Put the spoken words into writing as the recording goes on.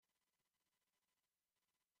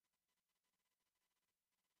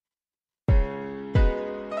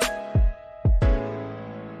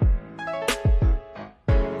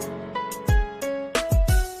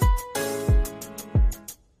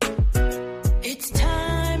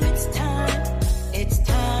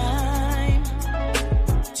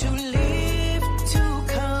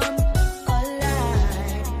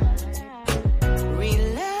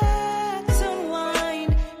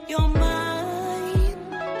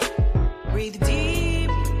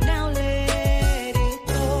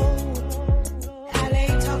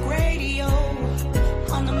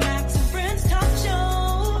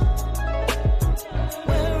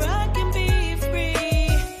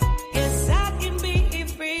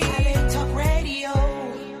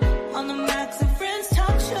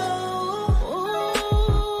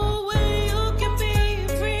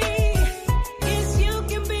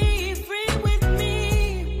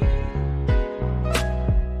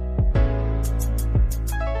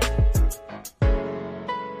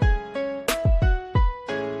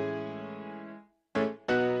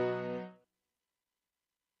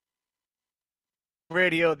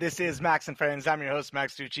Radio. This is Max and Friends. I'm your host,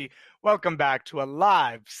 Max Tucci. Welcome back to a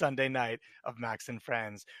live Sunday night of Max and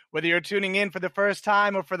Friends. Whether you're tuning in for the first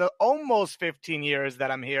time or for the almost 15 years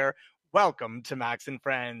that I'm here, welcome to Max and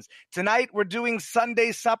Friends. Tonight, we're doing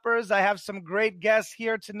Sunday suppers. I have some great guests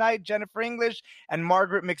here tonight. Jennifer English and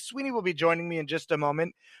Margaret McSweeney will be joining me in just a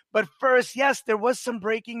moment. But first, yes, there was some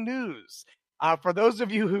breaking news. For those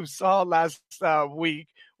of you who saw last week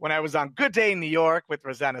when I was on Good Day in New York with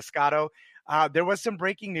Rosanna Scotto, there was some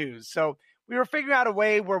breaking news. So we were figuring out a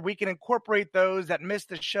way where we can incorporate those that missed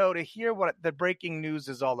the show to hear what the breaking news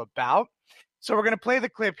is all about. So we're going to play the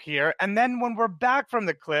clip here. And then when we're back from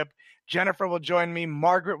the clip, Jennifer will join me.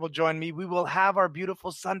 Margaret will join me. We will have our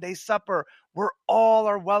beautiful Sunday supper where all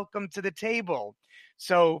are welcome to the table.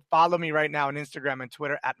 So follow me right now on Instagram and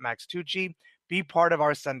Twitter at Max Tucci. Be part of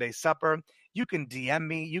our Sunday supper. You can DM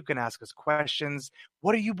me. You can ask us questions.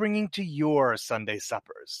 What are you bringing to your Sunday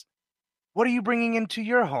suppers? What are you bringing into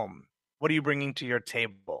your home? What are you bringing to your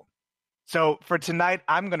table? So for tonight,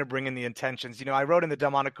 I'm going to bring in the intentions. You know, I wrote in the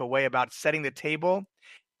Delmonico Way about setting the table,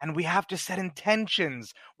 and we have to set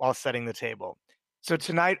intentions while setting the table. So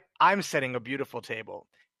tonight, I'm setting a beautiful table.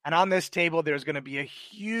 And on this table, there's going to be a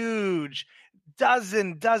huge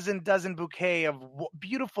dozen bouquet of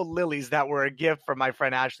beautiful lilies that were a gift from my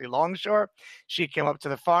friend Ashley Longshore. She came up to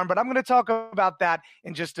the farm, but I'm going to talk about that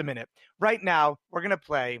in just a minute. Right now, we're going to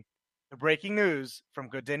play the breaking news from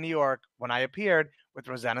Good Day New York when I appeared with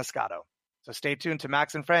Rosanna Scotto. So stay tuned to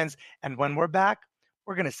Max and Friends. And when we're back,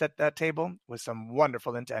 we're going to set that table with some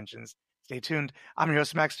wonderful intentions. Stay tuned. I'm your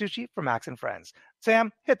host, Max Tucci for Max and Friends.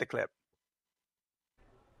 Sam, hit the clip.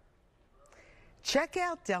 Check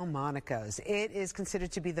out Delmonico's. It is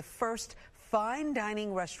considered to be the first fine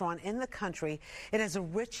dining restaurant in the country. It has a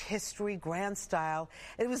rich history, grand style.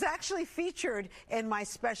 It was actually featured in my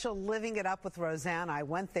special Living It Up with Rosanna. I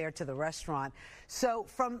went there to the restaurant. So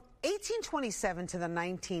from 1827 to the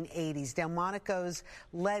 1980s, Delmonico's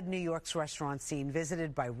led New York's restaurant scene,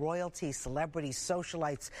 visited by royalty, celebrities,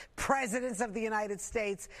 socialites, presidents of the United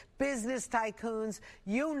States, business tycoons,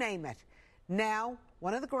 you name it. Now,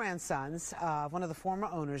 one of the grandsons of one of the former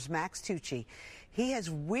owners, Max Tucci, he has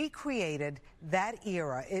recreated that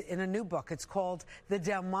era in a new book. It's called The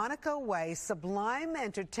Delmonico Way, Sublime,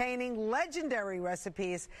 Entertaining, Legendary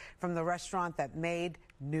Recipes from the Restaurant That Made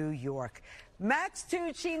New York. Max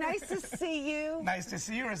Tucci, nice to see you. Nice to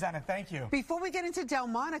see you, Rosanna. Thank you. Before we get into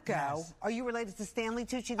Delmonico, yes. Are you related to Stanley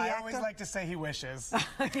Tucci, the actor? I always like to say he wishes.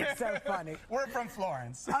 You're so funny. We're from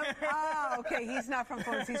Florence. Okay. He's not from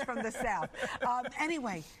Florence. He's from the South.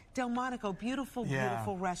 Anyway, Delmonico, beautiful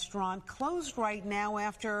restaurant. Closed right now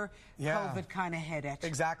after COVID kind of hit it.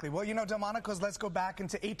 Exactly. Well, you know, Delmonico's, let's go back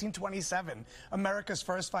into 1827, America's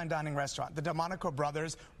first fine dining restaurant. The Delmonico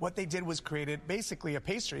brothers, what they did was created basically a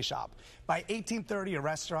pastry shop. By 1830, a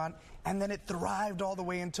restaurant, and then it thrived all the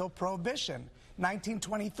way until Prohibition.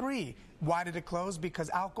 1923. Why did it close? Because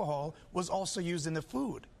alcohol was also used in the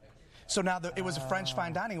food. So now it was a French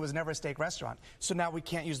fine dining. It was never a steak restaurant. So now we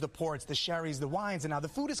can't use the ports, the sherries, the wines, and now the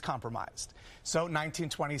food is compromised. So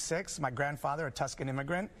 1926, my grandfather, a Tuscan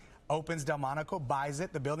immigrant, opens Delmonico, buys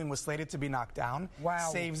it. The building was slated to be knocked down. Wow.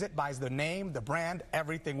 Saves it, buys the name, the brand,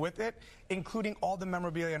 everything with it, including all the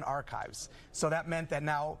memorabilia and archives. So that meant that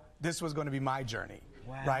now this was going to be my journey.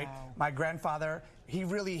 Wow. Right? My grandfather,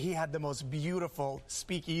 he had the most beautiful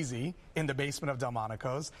speakeasy in the basement of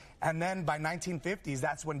Delmonico's. And then by 1950s,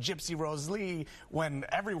 that's when Gypsy Rose Lee, when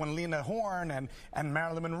everyone, Lena Horne and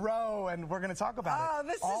Marilyn Monroe, and we're going to talk about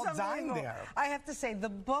this all is dined there. I have to say, the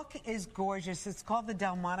book is gorgeous. It's called The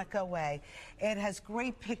Delmonico Way. It has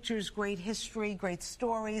great pictures, great history, great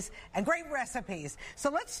stories, and great recipes. So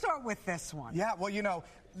let's start with this one. Yeah, well, you know,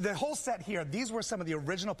 the whole set here, these were some of the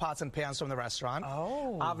original pots and pans from the restaurant.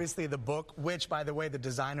 Oh. Obviously, the book, which, by the way, the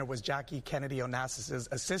designer was Jackie Kennedy Onassis'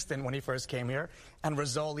 assistant when he first came here. And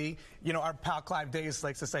Rizzoli, you know, our pal Clive Davis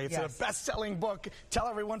likes to say it's a best-selling book. Tell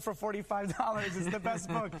everyone for $45 it's the best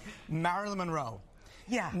book. Marilyn Monroe.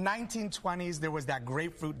 Yeah. 1920s, there was that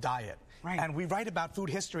grapefruit diet. Right. And we write about food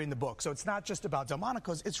history in the book. So it's not just about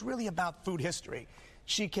Delmonico's, it's really about food history.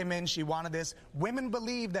 She came in, she wanted this. Women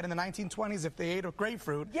believed that in the 1920s, if they ate a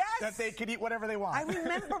grapefruit, that they could eat whatever they want. I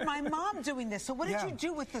remember my mom doing this. So what did you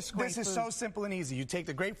do with this grapefruit? This is so simple and easy. You take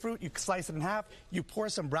the grapefruit, you slice it in half, you pour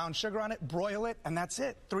some brown sugar on it, broil it, and that's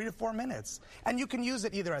it. 3 to 4 minutes. And you can use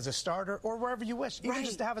it either as a starter or wherever you wish, even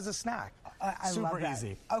just to have as a snack. I love that. Super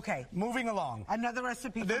easy. Okay. Moving along. Another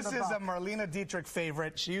recipe from the book. This is a Marlena Dietrich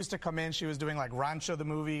favorite. She used to come in, she was doing like Rancho the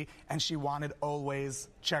movie, and she wanted always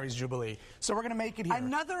Cherry's Jubilee. So we're going to make it here.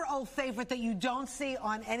 Another old favorite that you don't see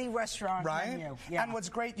on any restaurant menu. Yeah. And what's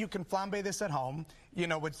great, you can flambe this at home. You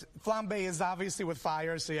know, flambe is obviously with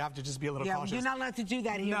fire, so you have to just be a little cautious. You're not allowed to do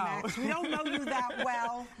that here, Max. We don't know you that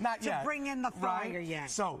well not yet. bring in the fire yet.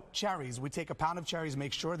 So cherries, we take a pound of cherries,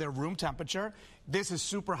 make sure they're room temperature. This is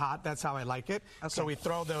super hot. That's how I like it. Okay. So we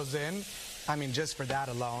throw those in. I mean, just for that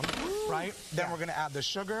alone, right? Then we're going to add the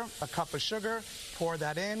sugar, a cup of sugar, pour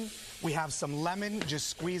that in. We have some lemon, just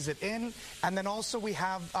squeeze it in. And then also we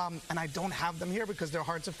have, and I don't have them here because they're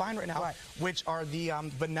hard to find right now, which are the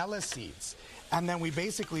vanilla seeds. And then we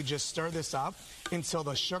basically just stir this up until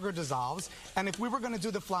the sugar dissolves. And if we were going to do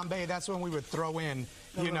the flambe, that's when we would throw in,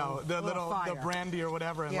 the brandy or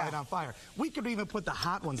whatever and light on fire. We could even put the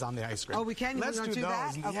hot ones on the ice cream. Oh, we can? Let's do those.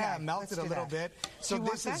 That? Okay. Yeah, melt it a little bit. So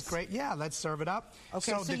this is great. Yeah, let's serve it up.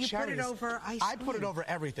 Okay, so you put it over ice cream? I put it over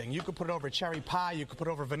everything. You could put it over cherry pie. You could put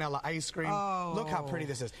it over vanilla ice cream. Oh. Look how pretty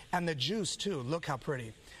this is. And the juice, too. Look how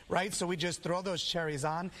pretty. Right? So we just throw those cherries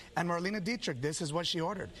on. And Marlena Dietrich, this is what she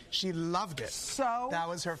ordered. She loved it. So that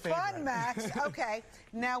was her favorite. Fun, Max. Okay.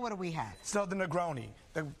 Now what do we have? So the Negroni,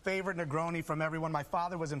 the favorite Negroni from everyone. My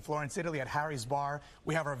father was in Florence, Italy at Harry's Bar.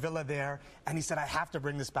 We have our villa there. And he said, I have to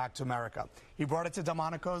bring this back to America. He brought it to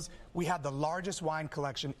Delmonico's. We had the largest wine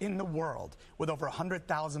collection in the world with over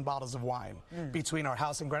 100,000 bottles of wine between our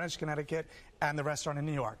house in Greenwich, Connecticut and the restaurant in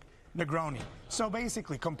New York. Negroni. So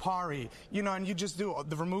basically, Campari, and you just do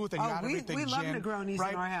the vermouth and you add everything. We love gin, Negronis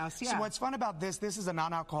right? in our house, So what's fun about this is a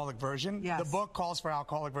non-alcoholic version. Yes. The book calls for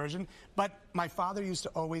alcoholic version, but my father used to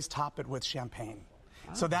always top it with champagne.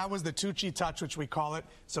 So that was the Tucci touch, which we call it.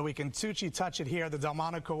 So we can Tucci touch it here the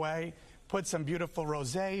Delmonico way, put some beautiful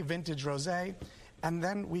rosé, vintage rosé, and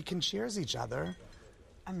then we can cheers each other.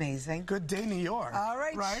 Amazing. Good day, New York. All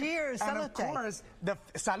right, cheers. And salute. of course, the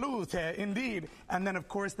salute, indeed. And then, of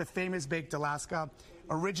course, the famous baked Alaska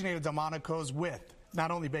originated Delmonico's with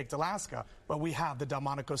not only baked Alaska, but we have the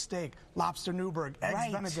Delmonico steak, lobster Newburgh,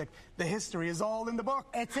 eggs Benedict. The history is all in the book.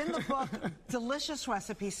 It's in the book. Delicious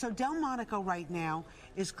recipes. So Delmonico right now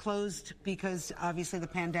is closed because obviously the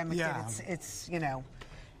pandemic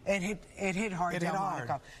It hit hard. It hit hard.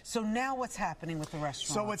 So now what's happening with the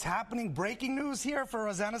restaurant? So what's happening? Breaking news here for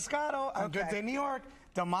Rosanna Scotto on Good Day New York.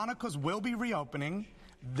 Delmonico's will be reopening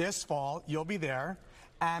this fall. You'll be there.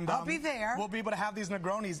 And I'll be there. We'll be able to have these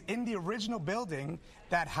Negronis in the original building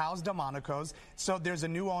that housed Delmonico's. So there's a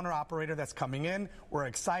new owner-operator that's coming in. We're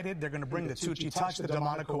excited. They're going to bring the Tucci touch, the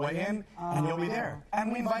Delmonico way in, and you'll be there.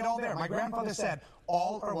 And we invite all there. My grandfather said,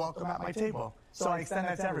 all are welcome at my table. So I extend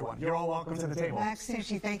that to everyone. You're all welcome to the table. Max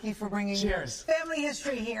Tucci, thank you for bringing Cheers. family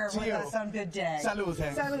history here with us on Good Day. Salute.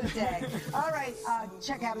 Salute. All right,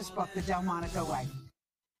 check out his book, The Delmonico Way.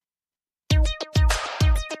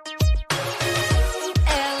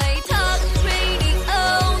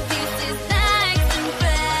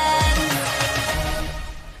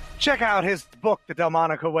 Check out his book, The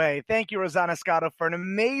Delmonico Way. Thank you, Rosanna Scotto, for an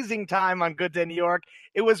amazing time on Good Day New York.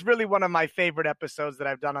 It was really one of my favorite episodes that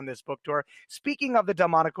I've done on this book tour. Speaking of the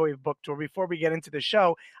Delmonico Way book tour, before we get into the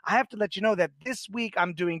show, I have to let you know that this week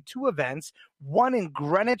I'm doing two events, one in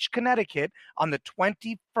Greenwich, Connecticut on the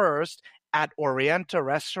 21st at Orienta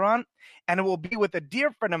Restaurant, and it will be with a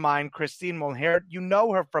dear friend of mine, Christine Mulhert. You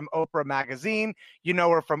know her from Oprah Magazine. You know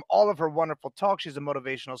her from all of her wonderful talks. She's a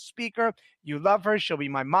motivational speaker. You love her. She'll be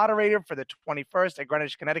my moderator for the 21st at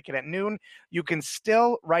Greenwich, Connecticut at noon. You can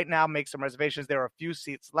still right now make some reservations. There are a few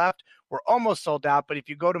seats left. We're almost sold out, but if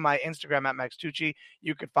you go to my Instagram at Max Tucci,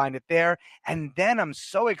 you can find it there. And then I'm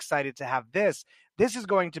so excited to have this. This is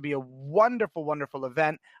going to be a wonderful, wonderful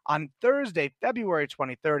event on Thursday, February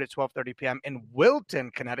 23rd at 12:30 p.m. in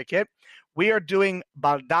Wilton, Connecticut. We are doing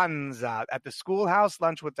Baldanza at the Schoolhouse,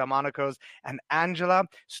 lunch with Delmonico's and Angela,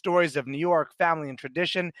 stories of New York family and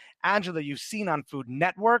tradition. Angela, you've seen on Food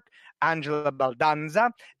Network, Angela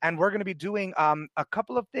Baldanza. And we're going to be doing a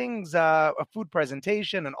couple of things, a food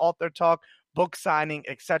presentation, an author talk, book signing,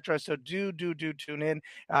 etc. So do tune in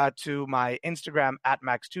to my Instagram at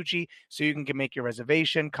Max Tucci so you can make your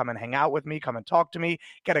reservation, come and hang out with me, come and talk to me,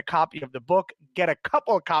 get a copy of the book, get a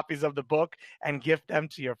couple of copies of the book and gift them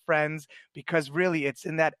to your friends, because really it's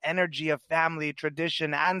in that energy of family,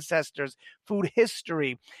 tradition, ancestors, food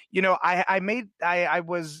history. You know, it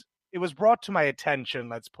was brought to my attention,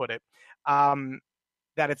 let's put it,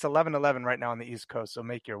 that it's 11:11 right now on the East Coast, so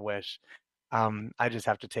make your wish. I just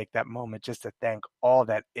have to take that moment just to thank all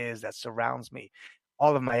that surrounds me,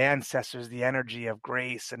 all of my ancestors, the energy of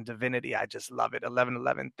grace and divinity. I just love it.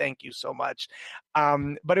 11:11. Thank you so much.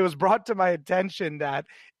 But it was brought to my attention that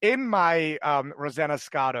in my Rosanna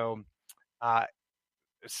Scotto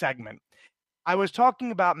segment, I was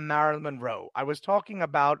talking about Marilyn Monroe. I was talking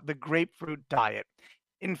about the grapefruit diet.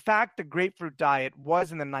 In fact, the grapefruit diet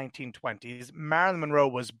was in the 1920s. Marilyn Monroe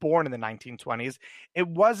was born in the 1920s. It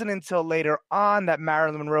wasn't until later on that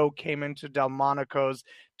Marilyn Monroe came into Delmonico's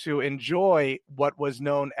to enjoy what was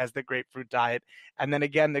known as the grapefruit diet. And then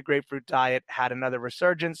again, the grapefruit diet had another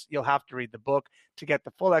resurgence. You'll have to read the book to get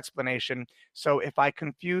the full explanation. So if I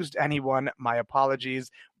confused anyone, my apologies.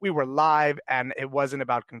 We were live and it wasn't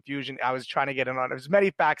about confusion. I was trying to get in on as many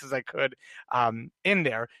facts as I could in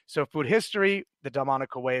there. So food history, the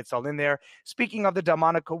Delmonico Way, it's all in there. Speaking of the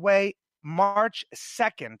Delmonico Way, March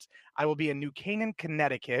 2nd, I will be in New Canaan,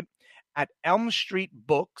 Connecticut at Elm Street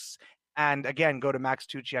Books. And again, go to Max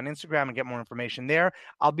Tucci on Instagram and get more information there.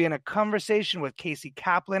 I'll be in a conversation with Casey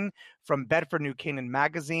Kaplan from Bedford New Canaan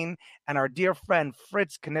Magazine and our dear friend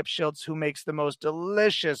Fritz Knipschultz, who makes the most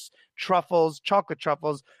delicious truffles, chocolate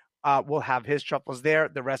truffles. We'll have his truffles there.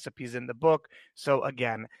 The recipe's in the book. So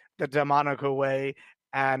again, the Delmonico Way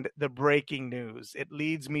and the breaking news. It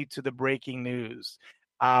leads me to the breaking news.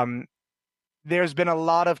 There's been a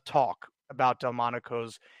lot of talk about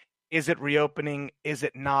Delmonico's. Is it reopening? Is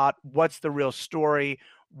it not? What's the real story?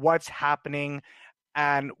 What's happening?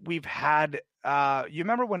 And we've had, you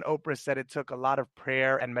remember when Oprah said it took a lot of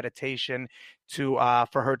prayer and meditation to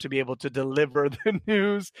for her to be able to deliver the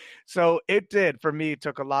news? So it did. For me, it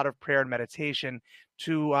took a lot of prayer and meditation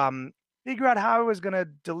to figure out how I was going to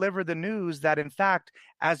deliver the news that, in fact,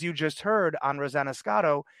 as you just heard on Rosanna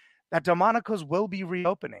Scotto, that Delmonico's will be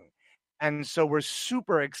reopening. And so we're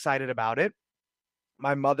super excited about it.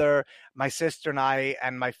 My mother, my sister, and I,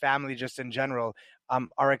 and my family just in general,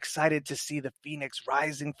 are excited to see the phoenix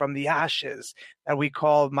rising from the ashes that we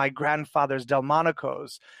call my grandfather's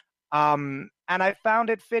Delmonico's. And I found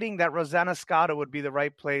it fitting that Rosanna Scotto would be the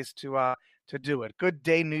right place to do it. Good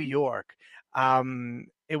day, New York.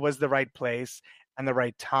 It was the right place and the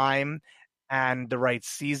right time and the right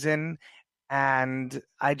season. And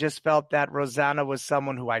I just felt that Rosanna was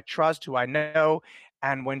someone who I trust, who I know.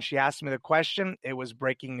 And when she asked me the question, it was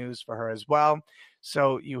breaking news for her as well.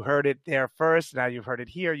 So you heard it there first. Now you've heard it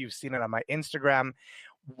here. You've seen it on my Instagram.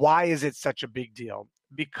 Why is it such a big deal?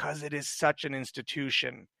 Because it is such an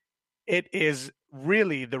institution. It is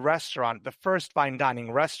really the restaurant, the first fine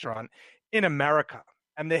dining restaurant in America.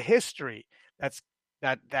 And the history that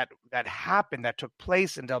happened, that took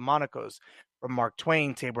place in Delmonico's, from Mark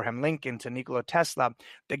Twain to Abraham Lincoln to Nikola Tesla,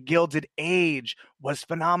 the Gilded Age was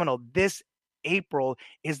phenomenal. This April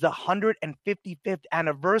is the 155th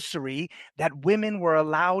anniversary that women were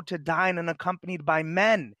allowed to dine unaccompanied by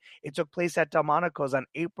men. It took place at Delmonico's on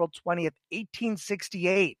April 20th,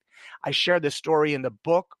 1868. I share this story in the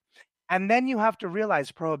book. And then you have to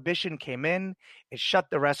realize Prohibition came in, it shut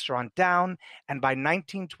the restaurant down, and by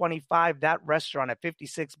 1925, that restaurant at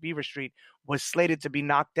 56 Beaver Street was slated to be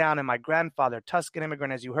knocked down, and my grandfather, Tuscan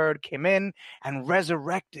immigrant, as you heard, came in and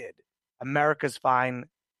resurrected America's fine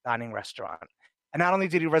dining restaurant. And not only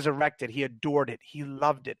did he resurrect it, he adored it, he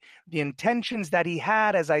loved it. The intentions that he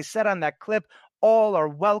had, as I said on that clip, all are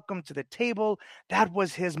welcome to the table. That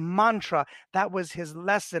was his mantra. That was his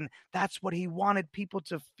lesson. That's what he wanted people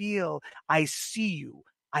to feel. I see you,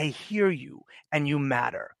 I hear you, and you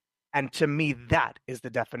matter. And to me, that is the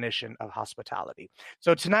definition of hospitality.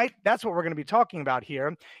 So tonight, that's what we're going to be talking about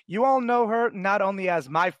here. You all know her not only as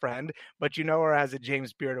my friend, but you know her as a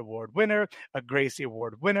James Beard Award winner, a Gracie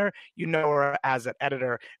Award winner. You know her as an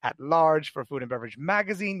editor at large for Food and Beverage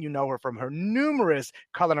Magazine. You know her from her numerous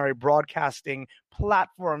culinary broadcasting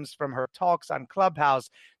platforms, from her talks on Clubhouse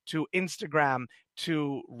to Instagram,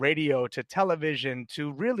 to radio, to television,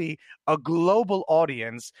 to really a global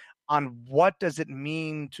audience on what does it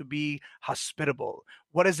mean to be hospitable?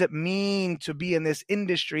 What does it mean to be in this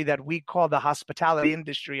industry that we call the hospitality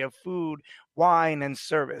industry of food, wine, and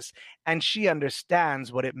service? And she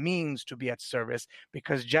understands what it means to be at service,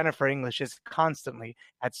 because Jennifer English is constantly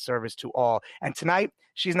at service to all. And tonight,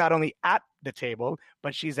 she's not only at the table,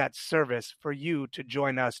 but she's at service for you to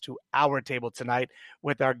join us to our table tonight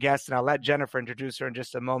with our guest. And I'll let Jennifer introduce her in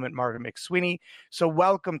just a moment, Margaret McSweeney. So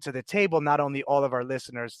welcome to the table, not only all of our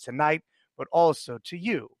listeners tonight, but also to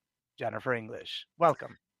you, Jennifer English.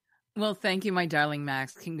 Welcome. Well, thank you, my darling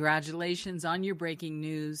Max. Congratulations on your breaking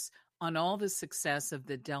news, on all the success of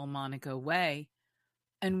the Delmonico Way,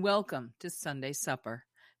 and welcome to Sunday Supper.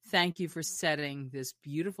 Thank you for setting this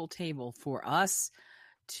beautiful table for us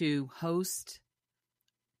to host.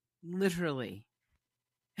 Literally,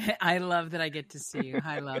 I love that I get to see you.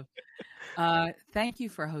 Hi, love. Thank you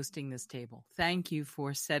for hosting this table. Thank you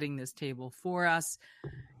for setting this table for us.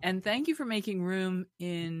 And thank you for making room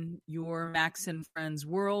in your Max and Friends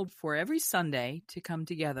world for every Sunday to come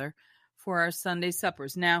together for our Sunday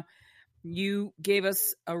suppers. Now, You gave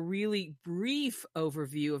us a really brief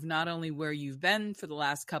overview of not only where you've been for the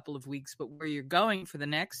last couple of weeks, but where you're going for the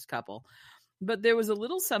next couple. But there was a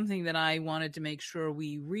little something that I wanted to make sure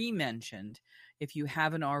we re-mentioned, if you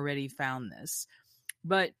haven't already found this.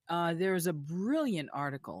 But there is a brilliant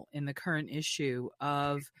article in the current issue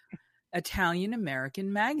of Italian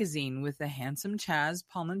American magazine with the handsome Chaz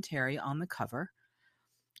Palminteri on the cover.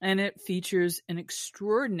 And it features an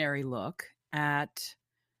extraordinary look at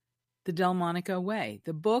the Delmonico Way,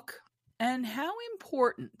 the book, and how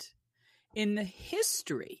important in the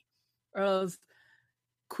history of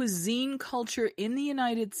cuisine culture in the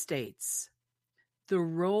United States, the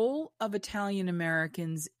role of Italian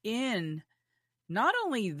Americans in not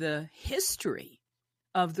only the history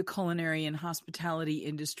of the culinary and hospitality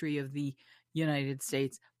industry of the United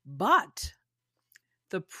States, but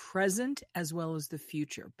the present as well as the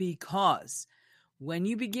future. Because when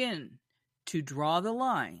you begin to draw the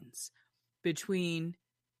lines between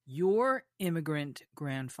your immigrant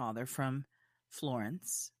grandfather from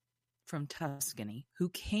Florence, from Tuscany, who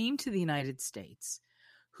came to the United States,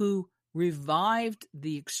 who revived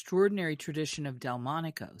the extraordinary tradition of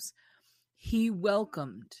Delmonico's, he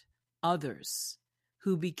welcomed others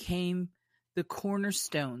who became the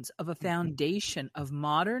cornerstones of a foundation of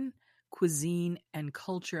modern cuisine and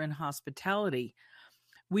culture and hospitality.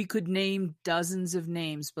 We could name dozens of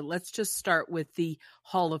names, but let's just start with the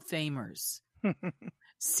Hall of Famers.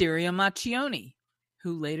 Sirio Maccioni,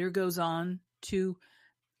 who later goes on to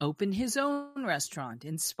open his own restaurant,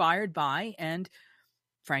 inspired by and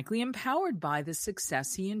frankly empowered by the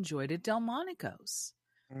success he enjoyed at Delmonico's.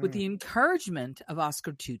 With the encouragement of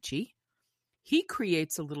Oscar Tucci, he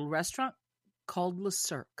creates a little restaurant called Le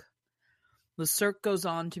Cirque. Le Cirque goes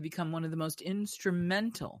on to become one of the most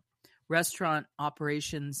instrumental restaurant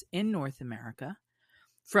operations in North America.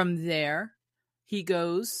 From there, he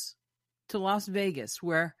goes to Las Vegas,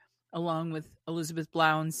 where, along with Elizabeth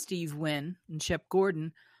Blau and Steve Wynn and Shep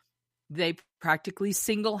Gordon, they practically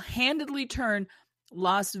single-handedly turn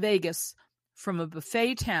Las Vegas from a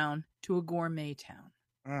buffet town to a gourmet town.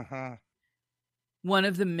 One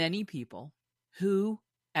of the many people who,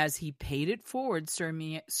 as he paid it forward,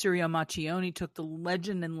 Sirio Maccioni took the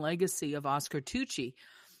legend and legacy of Oscar Tucci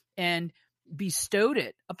and bestowed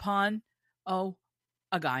it upon,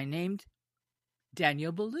 a guy named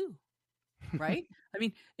Daniel Boulud, right? I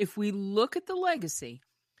mean, if we look at the legacy,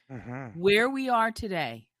 where we are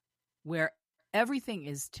today, where everything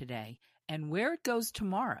is today, and where it goes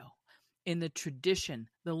tomorrow in the tradition,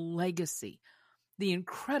 the legacy, the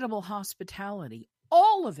incredible hospitality,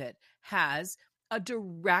 all of it has a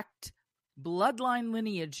direct bloodline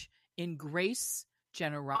lineage in grace,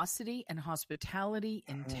 generosity, and hospitality,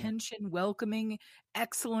 intention, welcoming,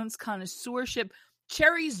 excellence, connoisseurship,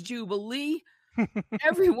 cherries, jubilee.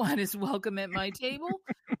 Everyone is welcome at my table.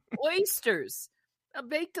 Oysters, a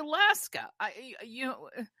baked Alaska,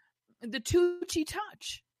 the Tucci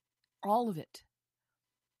touch, all of it.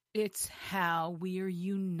 It's how we are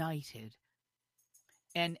united.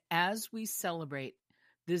 And as we celebrate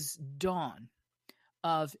this dawn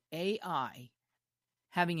of AI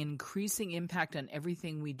having an increasing impact on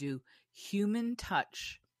everything we do, human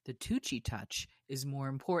touch, the Tucci touch, is more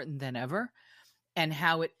important than ever. And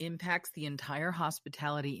how it impacts the entire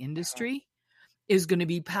hospitality industry is going to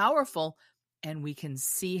be powerful. And we can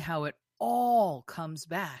see how it all comes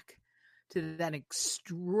back to that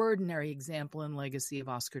extraordinary example and legacy of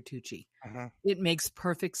Oscar Tucci. It makes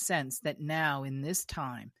perfect sense that now, in this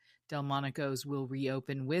time, Delmonico's will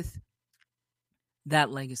reopen with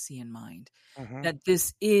that legacy in mind, that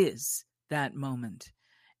this is that moment.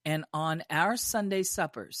 And on our Sunday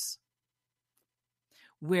suppers,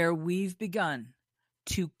 where we've begun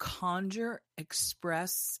to conjure,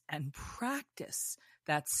 express, and practice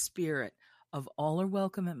that spirit of all are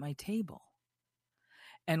welcome at my table,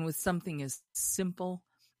 and with something as simple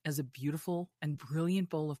as a beautiful and brilliant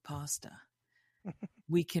bowl of pasta,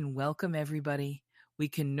 we can welcome everybody. We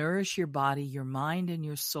can nourish your body, your mind, and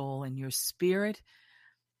your soul, and your spirit,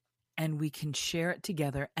 and we can share it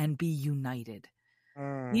together and be united.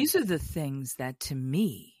 These are the things that, to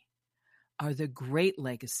me, are the great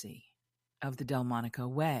legacy of the Delmonico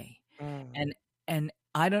Way. And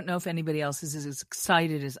I don't know if anybody else is as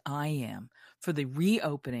excited as I am for the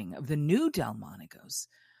reopening of the new Delmonico's,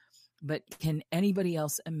 but can anybody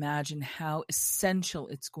else imagine how essential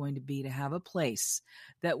it's going to be to have a place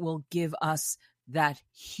that will give us that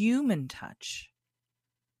human touch,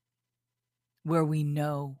 where we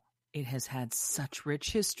know it has had such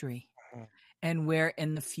rich history, and where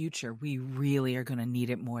in the future we really are going to need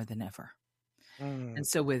it more than ever. And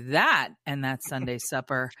so with that and that Sunday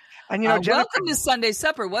supper, And, Jennifer, welcome to Sunday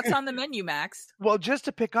supper. What's on the menu, Max? Well, just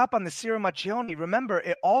to pick up on the Siramacioni, remember,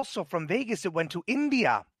 it also from Vegas, it went to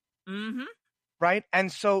India. Mm-hmm. Right?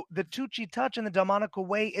 And so the Tucci touch and the Delmonico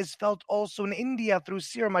way is felt also in India through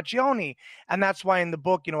Siramacioni. And that's why in the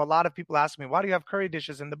book, a lot of people ask me, why do you have curry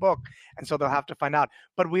dishes in the book? And so they'll have to find out.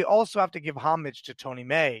 But we also have to give homage to Tony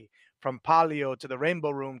May, from Palio to the Rainbow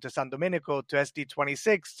Room to San Domenico to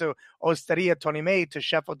SD26 to Osteria Tony May to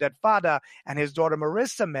Chef Odette Fada and his daughter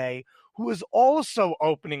Marissa May, who is also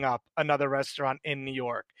opening up another restaurant in New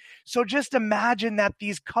York. So just imagine that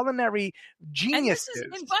these culinary geniuses.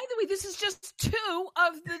 And by the way, this is just 2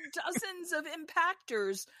 of the dozens of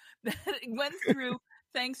impactors that went through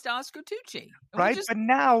thanks to Oscar Tucci. Right. But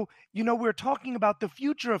now, we're talking about the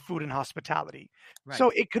future of food and hospitality. Right. So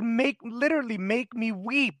it could literally make me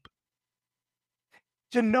weep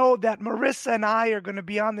to know that Marissa and I are going to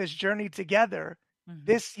be on this journey together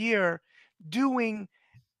this year, doing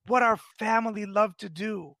what our family loved to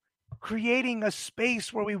do, creating a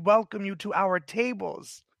space where we welcome you to our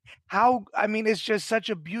tables. It's just such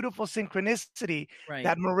a beautiful synchronicity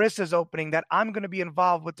that Marissa's opening, that I'm going to be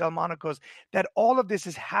involved with Delmonico's, that all of this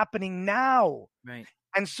is happening now. Right.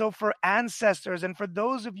 And so for ancestors and for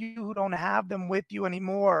those of you who don't have them with you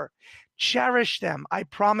anymore, cherish them. I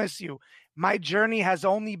promise you, my journey has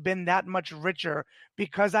only been that much richer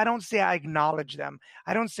because I don't say I acknowledge them.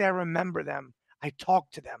 I don't say I remember them. I talk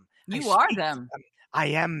to them. You are them. I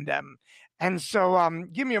am them. And so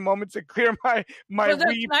give me a moment to clear my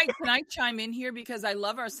weep. Can I chime in here? Because I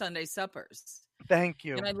love our Sunday suppers. Thank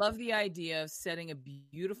you. And I love the idea of setting a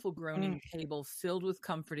beautiful groaning table filled with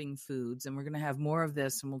comforting foods. And we're going to have more of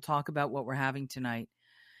this, and we'll talk about what we're having tonight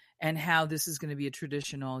and how this is going to be a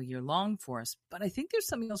tradition all year long for us. But I think there's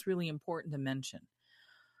something else really important to mention.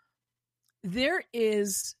 There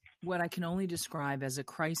is what I can only describe as a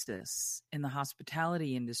crisis in the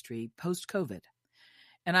hospitality industry post-COVID.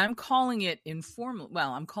 And I'm calling it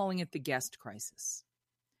I'm calling it the guest crisis.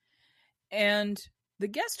 And the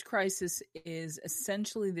guest crisis is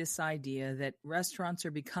essentially this idea that restaurants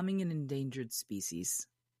are becoming an endangered species,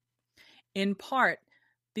 in part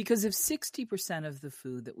because if 60% of the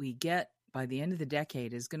food that we get by the end of the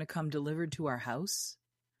decade is going to come delivered to our house,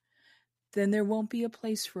 then there won't be a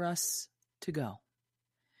place for us to go.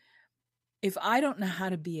 If I don't know how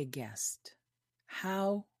to be a guest,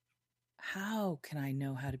 how can I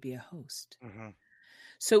know how to be a host? Mm-hmm.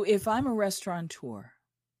 So if I'm a restaurateur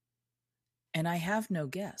and I have no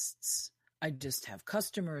guests, I just have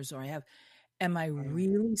customers, or am I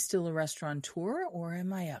really still a restaurateur, or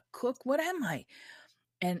am I a cook? What am I?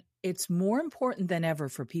 And it's more important than ever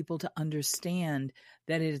for people to understand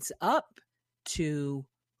that it's up to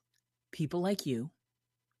people like you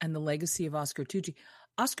and the legacy of Oscar Tucci.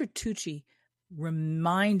 Oscar Tucci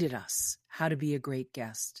reminded us how to be a great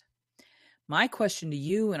guest. My question to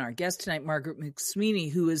you and our guest tonight, Margaret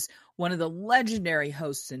McSweeney, who is one of the legendary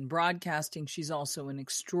hosts in broadcasting. She's also an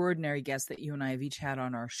extraordinary guest that you and I have each had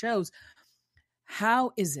on our shows.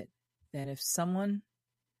 How is it that if someone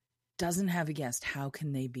doesn't have a guest, how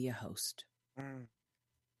can they be a host?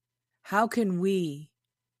 How can we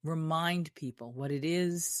remind people what it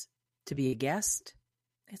is to be a guest?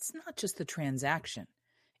 It's not just the transaction.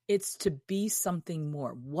 It's to be something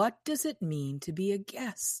more. What does it mean to be a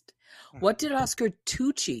guest? What did Oscar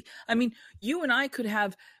Tucci? You and I could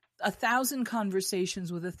have 1,000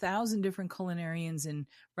 conversations with 1,000 different culinarians and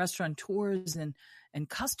restaurateurs and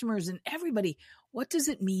customers and everybody. What does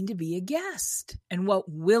it mean to be a guest? And what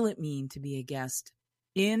will it mean to be a guest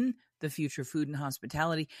in the future food and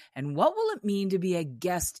hospitality? And what will it mean to be a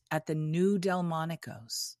guest at the new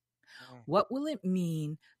Delmonico's? What will it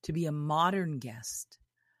mean to be a modern guest?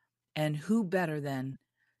 And who better than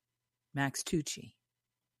Max Tucci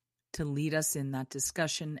to lead us in that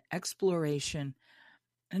discussion, exploration,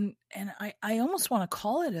 and I almost want to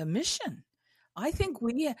call it a mission. I think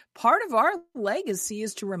part of our legacy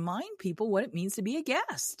is to remind people what it means to be a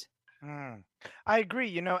guest. I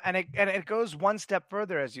agree, and it goes one step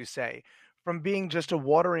further, as you say, from being just a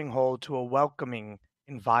watering hole to a welcoming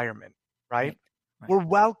environment, right? We're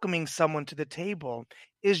welcoming someone to the table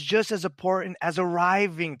is just as important as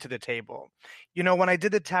arriving to the table. When I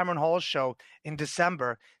did the Tamron Hall show in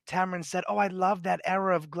December, Tamron said, "Oh, I love that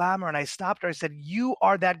era of glamour." And I stopped her. I said, "You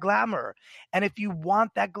are that glamour. And if you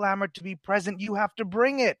want that glamour to be present, you have to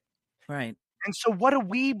bring it." Right. And so what are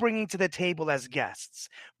we bringing to the table as guests?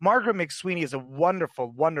 Margaret McSweeney is a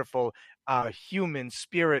wonderful, wonderful human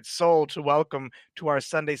spirit soul to welcome to our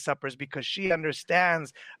Sunday suppers, because she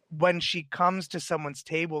understands when she comes to someone's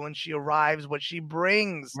table and she arrives, what she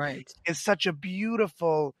brings is such a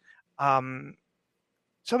beautiful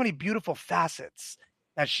so many beautiful facets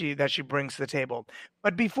that she brings to the table.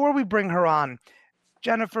 But before we bring her on,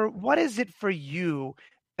 Jennifer, what is it for you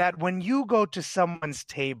that when you go to someone's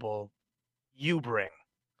table, you bring?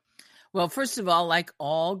 Well, first of all, like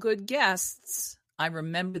all good guests, I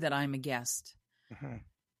remember that I'm a guest. Mm-hmm.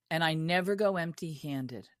 And I never go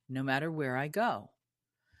empty-handed, no matter where I go.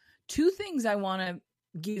 Two things I want to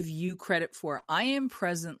give you credit for. I am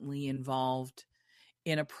presently involved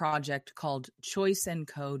in a project called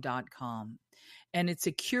choiceandco.com. And it's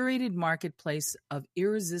a curated marketplace of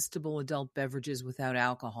irresistible adult beverages without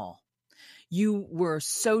alcohol. You were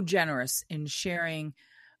so generous in sharing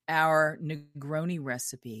our Negroni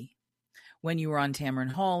recipe when you were on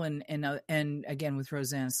Tamron Hall and again with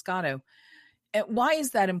Rosanna Scotto. And why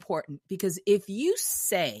is that important? Because if you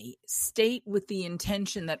state with the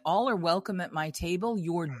intention that all are welcome at my table,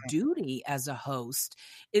 your duty as a host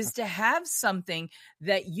is to have something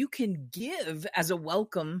that you can give as a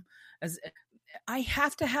welcome. As I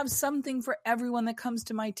have to have something for everyone that comes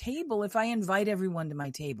to my table if I invite everyone to my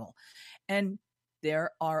table. And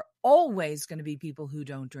there are always going to be people who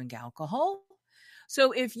don't drink alcohol.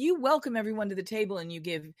 So if you welcome everyone to the table and you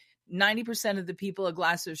give 90% of the people a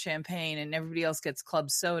glass of champagne and everybody else gets club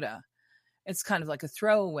soda, it's kind of like a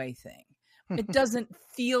throwaway thing. It doesn't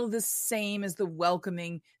feel the same as the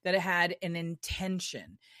welcoming that it had an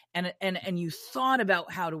intention. And you thought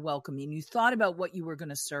about how to welcome me and you thought about what you were going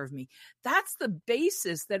to serve me. That's the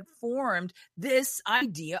basis that formed this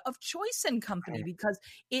idea of Choice and Company, because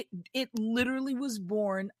it literally was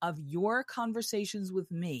born of your conversations with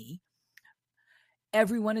me.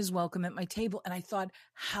 Everyone is welcome at my table. And I thought,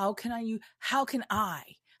 how can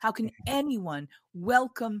anyone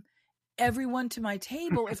welcome everyone to my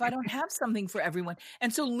table if I don't have something for everyone?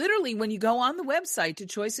 And so literally when you go on the website to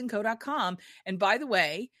choiceandco.com, and by the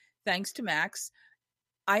way, thanks to Max,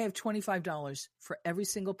 I have $25 for every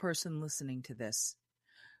single person listening to this.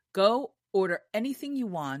 Go order anything you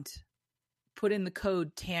want, put in the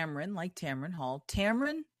code Tamron, like Tamron Hall,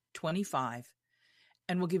 Tamron 25.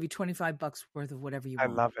 And we'll give you $25 worth of whatever you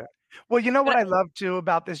want. I love it. Well, you know what I love too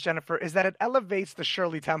about this, Jennifer, is that it elevates the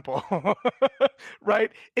Shirley Temple,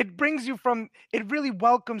 right? It really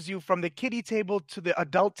welcomes you from the kiddie table to the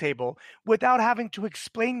adult table without having to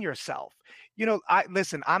explain yourself.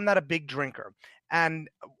 Listen, I'm not a big drinker. And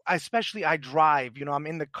especially I drive, I'm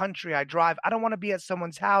in the country, I drive. I don't want to be at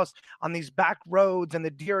someone's house on these back roads and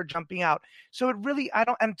the deer are jumping out. So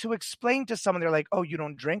and to explain to someone, they're like, oh, you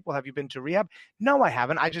don't drink? Well, have you been to rehab? No, I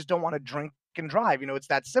haven't. I just don't want to drink and drive. It's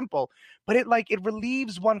that simple. But it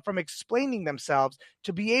relieves one from explaining themselves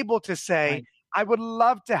to be able to say, right, I would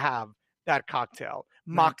love to have that cocktail,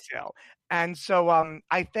 mocktail. Right. And so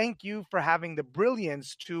I thank you for having the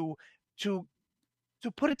brilliance to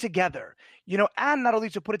put it together, and not only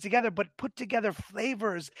to put it together, but put together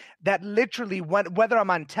flavors that literally, whether I'm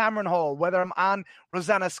on Tamron Hall, whether I'm on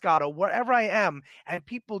Rosanna Scotto, wherever I am, and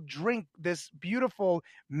people drink this beautiful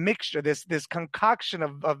mixture, this concoction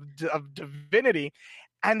of divinity,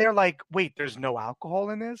 and they're like, wait, there's no alcohol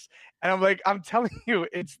in this? And I'm like, I'm telling you,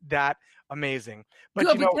 it's that amazing. But,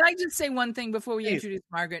 but can I just say one thing before we introduce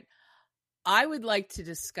Margaret? I would like to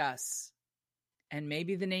discuss, and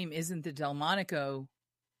maybe the name isn't the Delmonico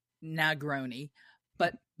Negroni,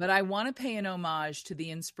 but I want to pay an homage to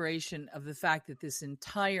the inspiration of the fact that this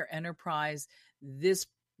entire enterprise, this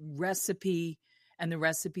recipe and the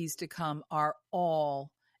recipes to come are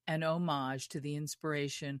all an homage to the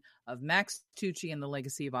inspiration of Max Tucci and the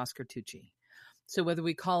legacy of Oscar Tucci. So whether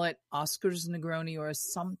we call it Oscar's Negroni or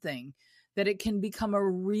something, that it can become a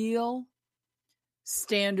real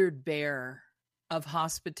standard bearer of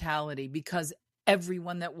hospitality, because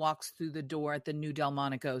everyone that walks through the door at the new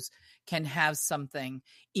Delmonico's can have something,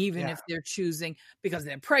 even if they're choosing because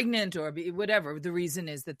they're pregnant or whatever. The reason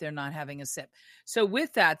is that they're not having a sip. So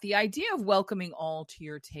with that, the idea of welcoming all to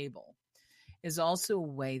your table is also a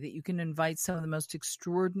way that you can invite some of the most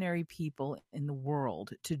extraordinary people in the world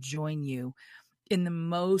to join you in the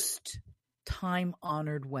most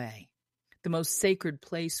time-honored way. The most sacred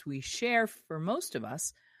place we share for most of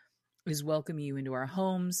us is welcome you into our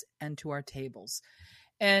homes and to our tables.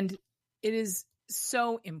 And it is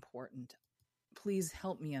so important. Please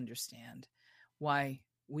help me understand why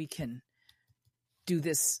we can do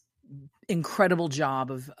this incredible job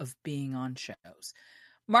of being on shows.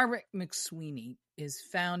 Margaret McSweeney is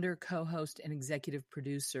founder, co-host, and executive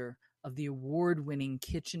producer of the award-winning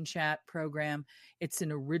Kitchen Chat program. It's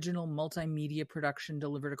an original multimedia production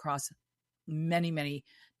delivered across many, many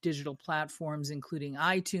digital platforms, including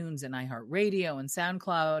iTunes and iHeartRadio and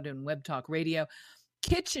SoundCloud and Web Talk Radio.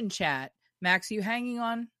 Kitchen Chat, Max, you hanging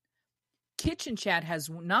on? Kitchen Chat has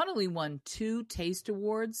not only won 2 Taste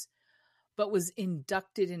Awards, but was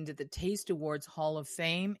inducted into the Taste Awards Hall of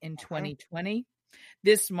Fame in 2020.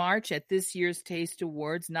 This March at this year's Taste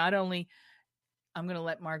Awards, not only I'm going to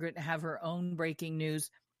let Margaret have her own breaking news,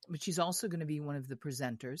 but she's also going to be one of the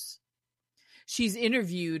presenters. She's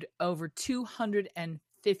interviewed over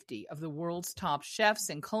 250 of the world's top chefs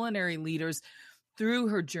and culinary leaders through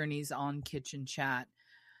her journeys on Kitchen Chat.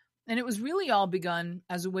 And it was really all begun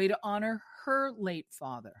as a way to honor her late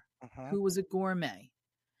father, who was a gourmet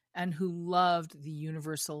and who loved the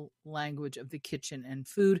universal language of the kitchen and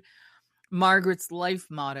food. Margaret's life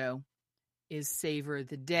motto is savor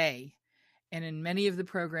the day. And in many of the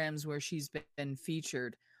programs where she's been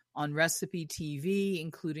featured on Recipe TV,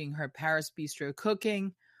 including her Paris Bistro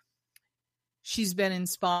Cooking, she's been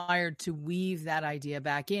inspired to weave that idea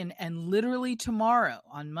back in. And literally tomorrow,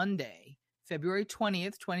 on Monday, February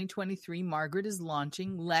 20th, 2023, Margaret is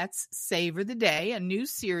launching Let's Savor the Day, a new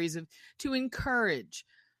series to encourage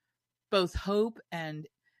both hope and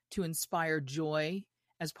to inspire joy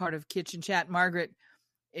as part of Kitchen Chat. Margaret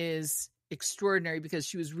is extraordinary because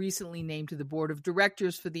she was recently named to the board of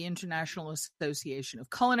directors for the International Association of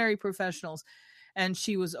Culinary Professionals, and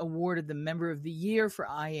she was awarded the Member of the Year for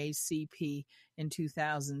IACP in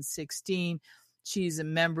 2016. She's a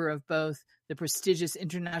member of both the prestigious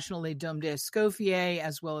International Les Dames d'Escoffier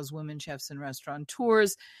as well as Women Chefs and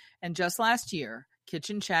Restaurateurs. And just last year,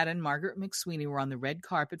 Kitchen Chat and Margaret McSweeney were on the red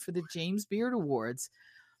carpet for the James Beard Awards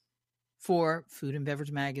for Food and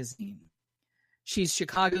Beverage Magazine. She's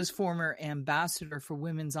Chicago's former ambassador for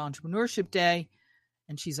Women's Entrepreneurship Day,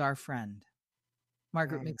 and she's our friend.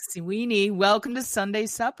 Margaret McSweeney, welcome to Sunday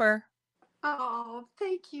Supper. Oh,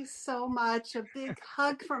 thank you so much. A big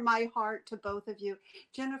hug from my heart to both of you.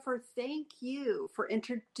 Jennifer, thank you for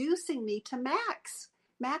introducing me to Max.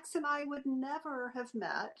 Max and I would never have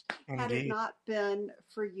met had it not been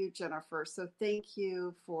for you, Jennifer. So thank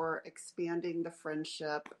you for expanding the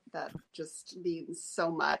friendship. That just means so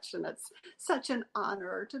much. And it's such an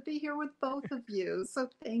honor to be here with both of you. So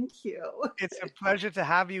thank you. It's a pleasure to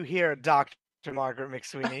have you here, Dr. Margaret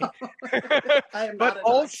McSweeney. But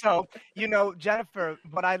also, you know, Jennifer,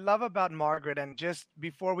 what I love about Margaret, and just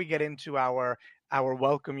before we get into our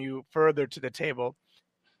welcome you further to the table,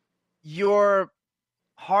 your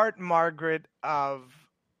heart, Margaret, of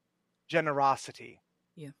generosity,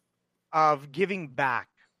 of giving back,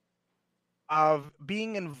 of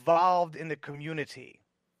being involved in the community,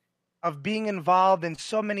 of being involved in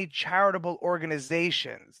so many charitable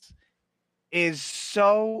organizations is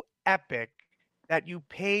so epic that you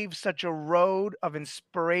pave such a road of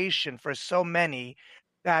inspiration for so many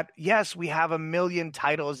that, yes, we have a million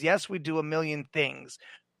titles. Yes, we do a million things.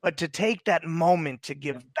 But to take that moment to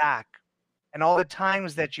give back, and all the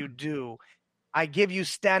times that you do, I give you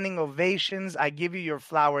standing ovations. I give you your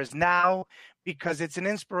flowers now because it's an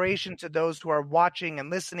inspiration to those who are watching and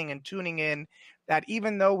listening and tuning in, that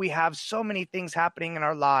even though we have so many things happening in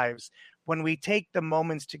our lives, when we take the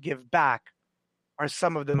moments to give back are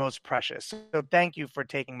some of the most precious. So thank you for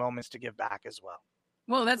taking moments to give back as well.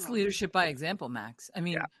 Well, that's leadership by example, Max. I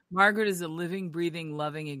mean, Margaret is a living, breathing,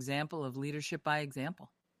 loving example of leadership by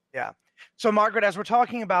example. Yeah. So, Margaret, as we're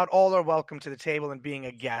talking about all are welcome to the table and being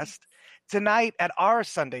a guest, tonight at our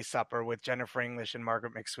Sunday supper with Jennifer English and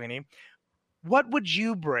Margaret McSweeney, what would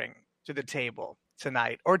you bring to the table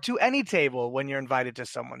tonight, or to any table when you're invited to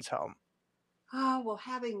someone's home? Well,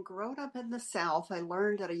 having grown up in the South, I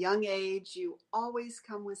learned at a young age, you always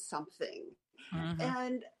come with something.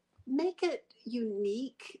 And make it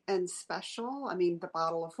unique and special. I mean, the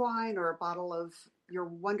bottle of wine or a bottle of your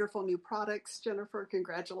wonderful new products, Jennifer,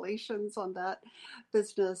 congratulations on that.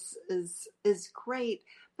 Business is great,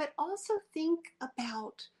 but also think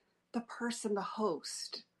about the person, the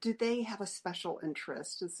host. Do they have a special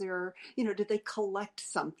interest? Is there, do they collect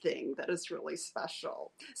something that is really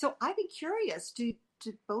special? So I'd be curious, do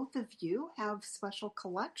both of you have special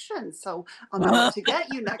collections? So I'll know what to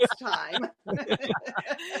get you next time.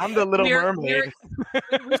 I'm the Little Mermaid.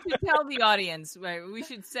 We should tell the audience, right? We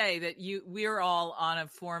should say that we're all on a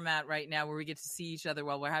format right now where we get to see each other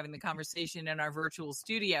while we're having the conversation in our virtual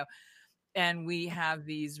studio. And we have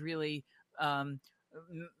these really,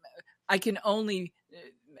 I can only,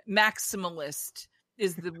 maximalist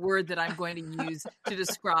is the word that I'm going to use to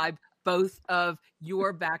describe both of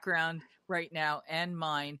your background right now and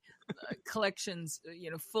mine, collections,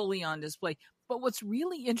 fully on display. But what's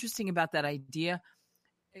really interesting about that idea,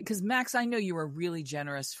 because Max, I know you're a really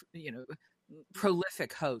generous,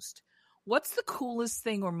 prolific host. What's the coolest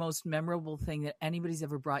thing or most memorable thing that anybody's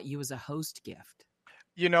ever brought you as a host gift?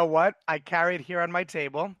 You know what? I carry it here on my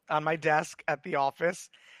table, on my desk at the office.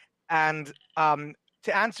 And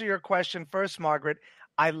to answer your question first, Margaret,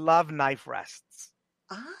 I love knife rests.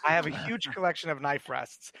 I have a huge collection of knife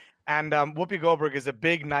rests. And Whoopi Goldberg is a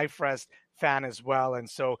big knife rest fan as well. And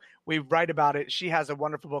so we write about it. She has a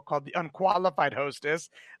wonderful book called The Unqualified Hostess,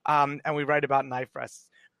 and we write about knife rests.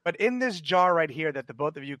 But in this jar right here that the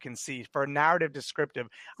both of you can see, for narrative descriptive,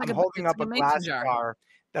 I'm holding up a glass jar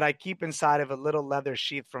that I keep inside of a little leather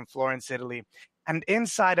sheath from Florence, Italy. And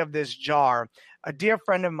inside of this jar, a dear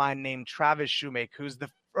friend of mine named Travis Shoemake, who's the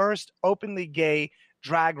first openly gay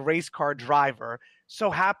drag race car driver, so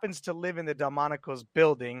happens to live in the Delmonico's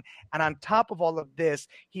building. And on top of all of this,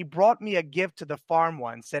 he brought me a gift to the farm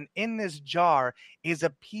once. And in this jar is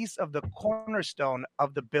a piece of the cornerstone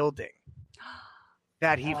of the building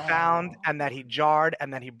that he found and that he jarred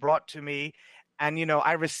and that he brought to me. And, you know,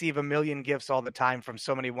 I receive a million gifts all the time from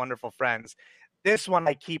so many wonderful friends. This one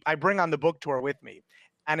I bring on the book tour with me.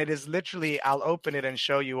 And it is literally, I'll open it and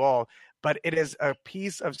show you all, but it is a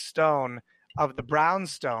piece of stone, of the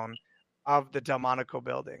brownstone of the Delmonico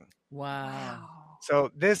building. Wow.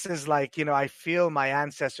 So this is like, you know, I feel my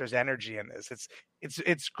ancestors' energy in this.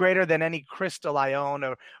 It's greater than any crystal I own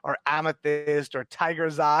or amethyst or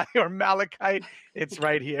tiger's eye or malachite. It's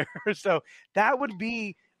right here. So that would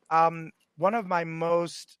be one of my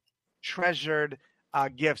most treasured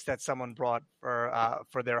gifts that someone brought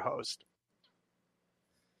for their host.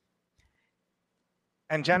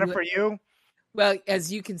 And Jennifer, you? Well,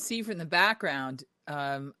 as you can see from the background,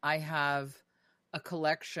 I have a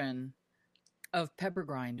collection of pepper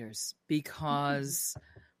grinders because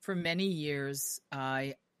for many years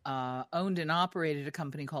I owned and operated a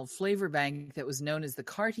company called Flavor Bank that was known as the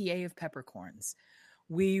Cartier of peppercorns.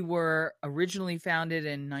 We were originally founded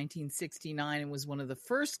in 1969 and was one of the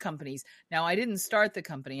first companies. Now, I didn't start the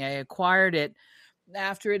company. I acquired it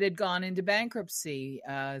after it had gone into bankruptcy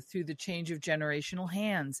through the change of generational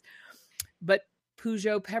hands. But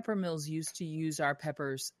Peugeot Pepper Mills used to use our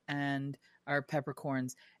peppers and our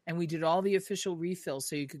peppercorns, and we did all the official refills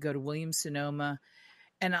so you could go to Williams-Sonoma.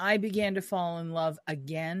 And I began to fall in love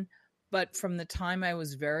again, but from the time I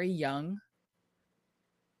was very young,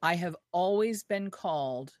 I have always been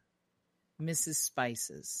called Mrs.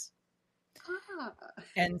 Spices.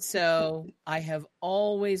 And so I have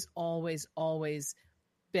always, always, always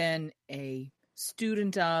been a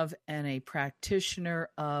student of and a practitioner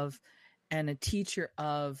of and a teacher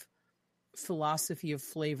of philosophy of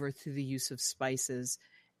flavor through the use of spices.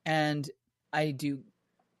 And I do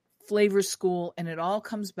flavor school, and it all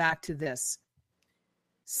comes back to this.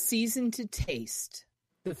 Season to taste.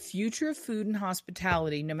 The future of food and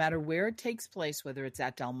hospitality, no matter where it takes place, whether it's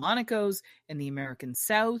at Delmonico's, in the American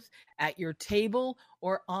South, at your table,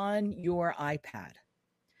 or on your iPad.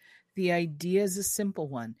 The idea is a simple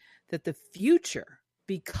one, that the future,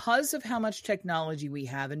 because of how much technology we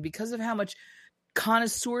have and because of how much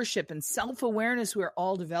connoisseurship and self-awareness we're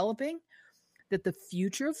all developing, that the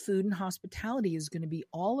future of food and hospitality is going to be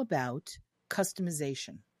all about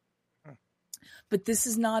customization. But this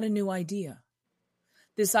is not a new idea.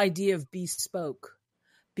 This idea of bespoke,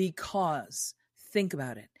 because think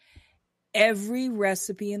about it. Every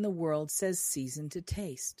recipe in the world says season to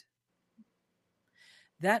taste.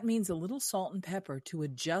 That means a little salt and pepper to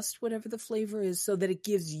adjust whatever the flavor is so that it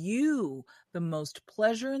gives you the most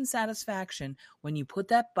pleasure and satisfaction when you put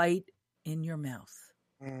that bite in your mouth.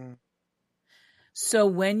 So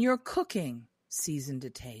when you're cooking, season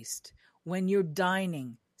to taste. When you're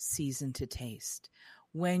dining, season to taste.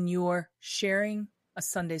 When you're sharing a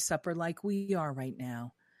Sunday supper like we are right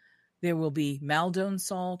now, there will be Maldon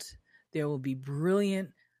salt. There will be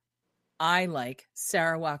brilliant, I like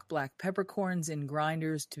Sarawak black peppercorns in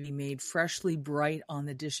grinders to be made freshly bright on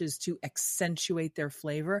the dishes to accentuate their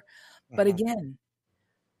flavor. But again,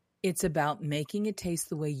 it's about making it taste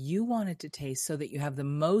the way you want it to taste so that you have the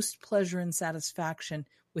most pleasure and satisfaction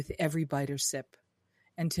with every bite or sip.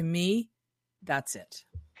 And to me, that's it.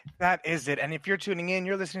 That is it. And if you're tuning in,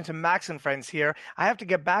 you're listening to Max and Friends here. I have to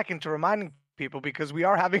get back into reminding people because we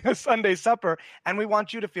are having a Sunday supper and we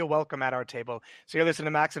want you to feel welcome at our table. So you're listening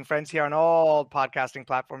to Max and Friends here on all podcasting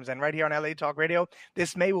platforms and right here on LA Talk Radio.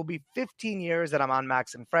 This May will be 15 years that I'm on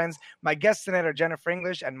Max and Friends. My guests tonight are Jennifer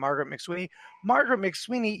English and Margaret McSweeney. Margaret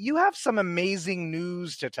McSweeney, you have some amazing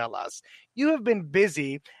news to tell us. You have been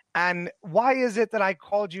busy. And why is it that I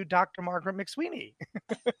called you Dr. Margaret McSweeney?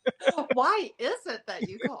 Why is it that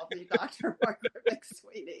you called me Dr. Margaret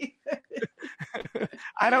McSweeney?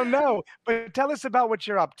 I don't know, but tell us about what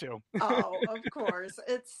you're up to. Oh, of course.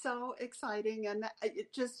 It's so exciting. And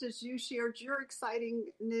just as you shared your exciting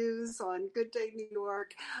news on Good Day New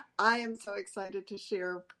York, I am so excited to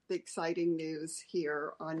share the exciting news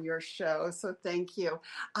here on your show. So thank you.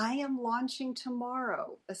 I am launching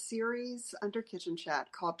tomorrow a series under Kitchen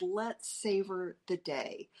Chat called Let's Savor the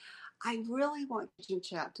Day. I really want Kitchen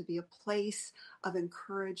Chat to be a place of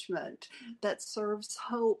encouragement that serves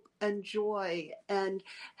hope and joy and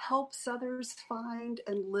helps others find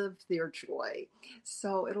and live their joy.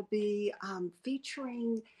 So it'll be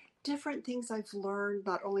featuring different things I've learned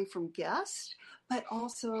not only from guests, but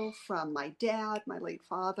also from my dad, my late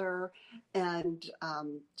father, and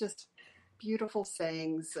just beautiful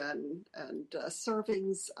sayings and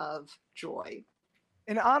servings of joy.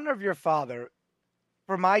 In honor of your father,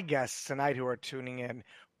 for my guests tonight who are tuning in,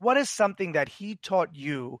 what is something that he taught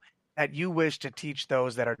you that you wish to teach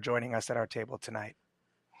those that are joining us at our table tonight?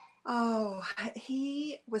 Oh,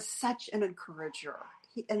 he was such an encourager.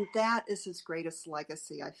 And that is his greatest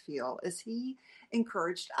legacy, I feel, is he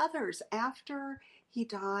encouraged others. After he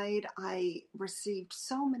died, I received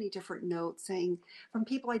so many different notes saying from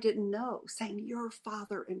people I didn't know, saying, your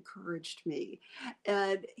father encouraged me.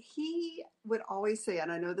 And he would always say, and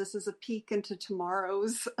I know this is a peek into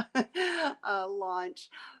tomorrow's launch,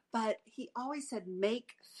 but he always said,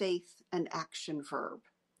 make faith an action verb.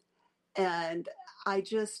 And I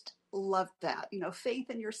just love that, faith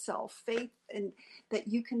in yourself, faith in that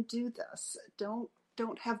you can do this. Don't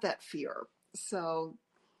have that fear. So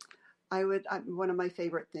one of my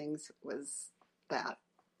favorite things was that,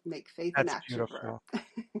 make faith an That's action verb. beautiful.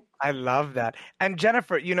 I love that. And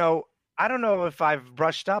Jennifer, I don't know if I've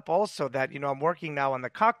brushed up also that, I'm working now on the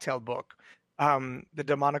cocktail book, the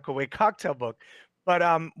Delmonico Way cocktail book. But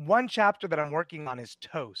one chapter that I'm working on is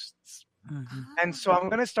toasts. Mm-hmm. And so I'm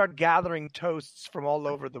going to start gathering toasts from all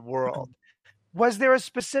over the world. Was there a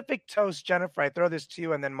specific toast, Jennifer? I throw this to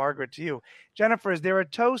you and then Margaret to you. Jennifer, is there a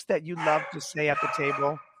toast that you love to say at the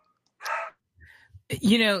table?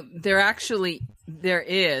 There actually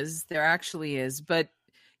is. But,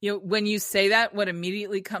 when you say that, what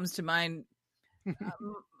immediately comes to mind,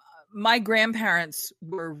 my grandparents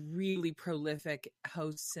were really prolific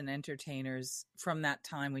hosts and entertainers from that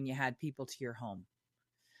time when you had people to your home.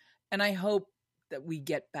 And I hope that we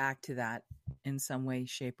get back to that in some way,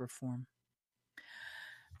 shape, or form.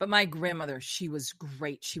 But my grandmother, she was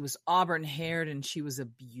great. She was auburn-haired and she was a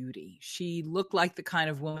beauty. She looked like the kind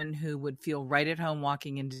of woman who would feel right at home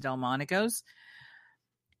walking into Delmonico's.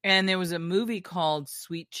 And there was a movie called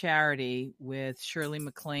Sweet Charity with Shirley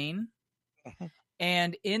MacLaine.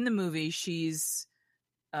 And in the movie, she's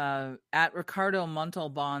at Ricardo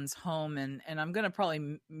Montalban's home. And I'm going to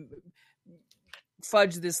probably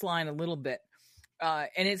fudge this line a little bit.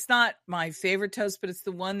 And it's not my favorite toast, but it's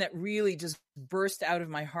the one that really just burst out of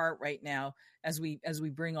my heart right now as we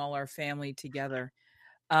bring all our family together.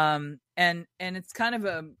 And it's kind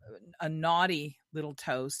of a naughty little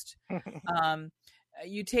toast.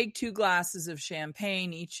 You take 2 glasses of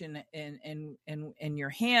champagne, each in your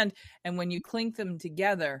hand, and when you clink them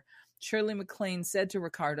together, Shirley MacLaine said to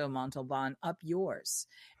Ricardo Montalban, "Up yours."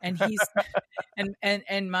 And he's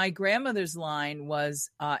and my grandmother's line was,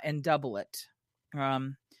 "And double it."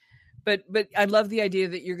 But I love the idea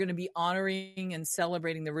that you're going to be honoring and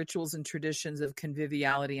celebrating the rituals and traditions of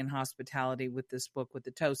conviviality and hospitality with this book, with the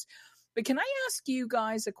toast. But can I ask you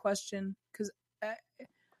guys a question? Because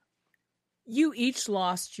you each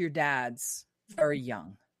lost your dads very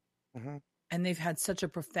young, and they've had such a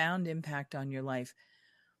profound impact on your life.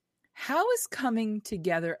 How is coming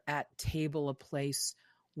together at table a place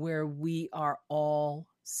where we are all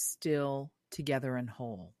still together and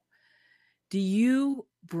whole? Do you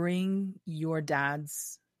bring your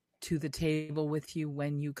dads to the table with you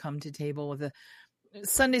when you come to table? With a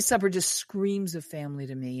Sunday supper just screams of family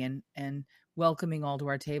to me, and welcoming all to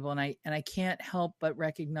our table. And I can't help but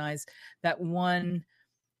recognize that one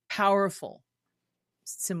powerful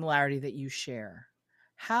similarity that you share.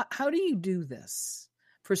 How do you do this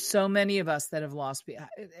for so many of us that have lost?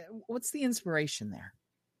 What's the inspiration there?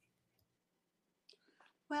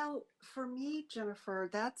 Well, for me, Jennifer,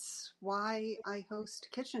 that's why I host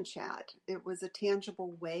Kitchen Chat. It was a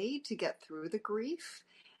tangible way to get through the grief.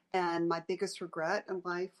 And my biggest regret in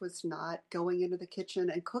life was not going into the kitchen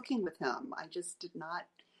and cooking with him. I just did not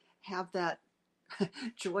have that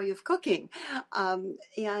joy of cooking.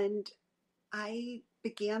 And I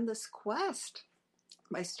began this quest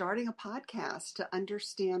by starting a podcast to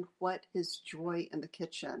understand what his joy in the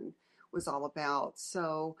kitchen was all about.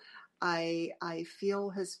 So I feel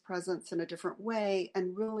his presence in a different way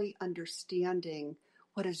and really understanding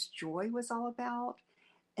what his joy was all about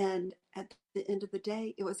And at the end of the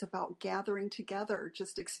day, it was about gathering together,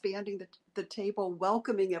 just expanding the table,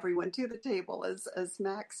 welcoming everyone to the table, as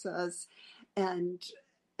Max says, and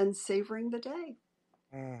savoring the day.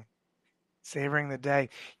 Mm, savoring the day.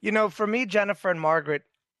 For me, Jennifer and Margaret,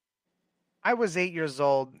 I was 8 years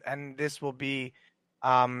old, and this will be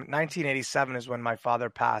 1987 is when my father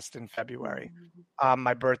passed in February,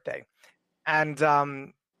 my birthday. And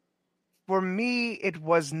for me, it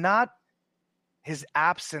was not his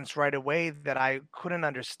absence right away that I couldn't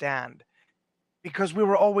understand because we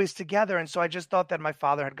were always together. And so I just thought that my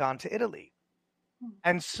father had gone to Italy.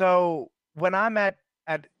 And so when I'm at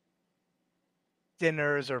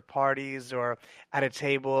dinners or parties or at a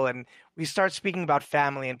table and we start speaking about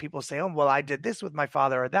family and people say, oh, well, I did this with my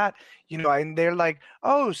father or that, and they're like,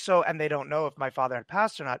 oh, so, and they don't know if my father had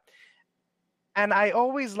passed or not. And I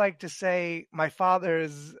always like to say my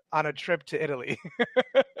father's on a trip to Italy,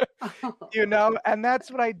 and that's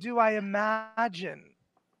what I do. I imagine,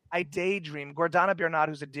 I daydream. Gordana Bernard,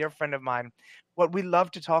 who's a dear friend of mine, what we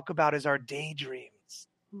love to talk about is our daydreams.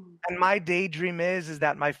 And my daydream is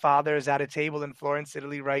that my father is at a table in Florence,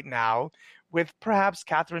 Italy right now with perhaps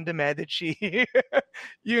Catherine de Medici,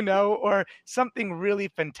 or something really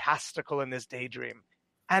fantastical in this daydream.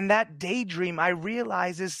 And that daydream, I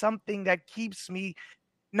realize, is something that keeps me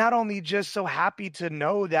not only just so happy to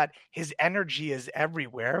know that his energy is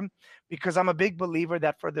everywhere, because I'm a big believer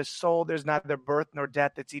that for the soul, there's neither birth nor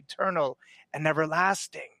death. It's eternal and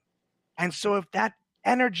everlasting. And so if that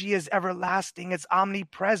energy is everlasting, it's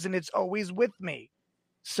omnipresent, it's always with me.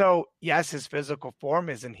 So yes, his physical form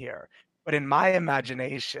isn't here, but in my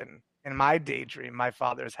imagination, in my daydream, my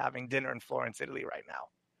father is having dinner in Florence, Italy right now.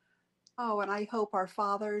 Oh, and I hope our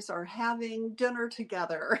fathers are having dinner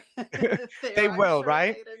together. They will, sure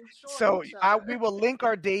right? So each we will link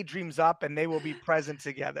our daydreams up and they will be present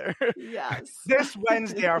together. Yes. This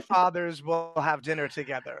Wednesday, our fathers will have dinner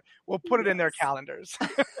together. We'll put it in their calendars.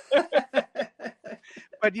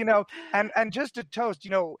 But, and just to toast,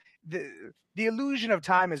 the illusion of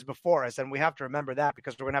time is before us, and we have to remember that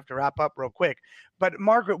because we're going to have to wrap up real quick. But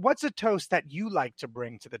Margaret, what's a toast that you like to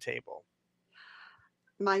bring to the table?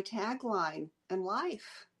 My tagline in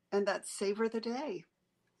life, and that's savor the day.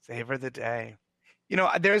 Savor the day.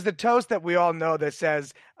 There's the toast that we all know that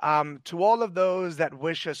says, to all of those that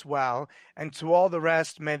wish us well, and to all the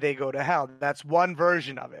rest, may they go to hell. That's one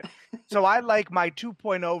version of it. So I like my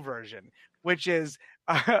 2.0 version, which is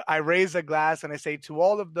I raise a glass and I say, to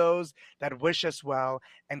all of those that wish us well,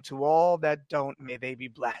 and to all that don't, may they be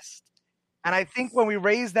blessed. And I think when we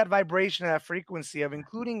raise that vibration, that frequency of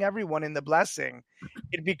including everyone in the blessing,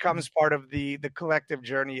 it becomes part of the collective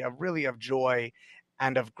journey of joy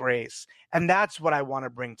and of grace. And that's what I want to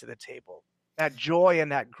bring to the table, that joy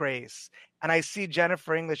and that grace. And I see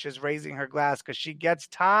Jennifer English is raising her glass because she gets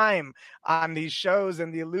time on these shows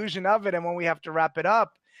and the illusion of it. And when we have to wrap it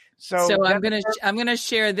up. So I'm gonna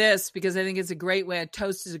share this because I think it's a great way. A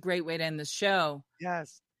toast is a great way to end the show.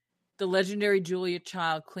 Yes. The legendary Julia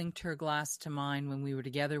Child clinked her glass to mine when we were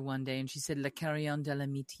together one day, and she said, Le carillon de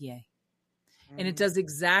l'amitié. And it does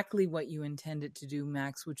exactly what you intend it to do,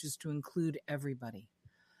 Max, which is to include everybody,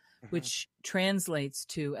 which translates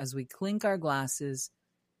to, as we clink our glasses,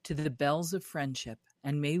 to the bells of friendship.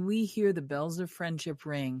 And may we hear the bells of friendship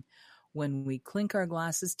ring when we clink our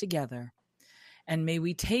glasses together. And may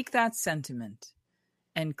we take that sentiment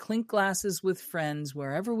and clink glasses with friends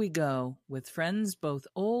wherever we go, with friends both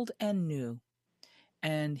old and new,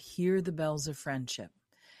 and hear the bells of friendship.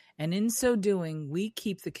 And in so doing, we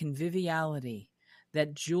keep the conviviality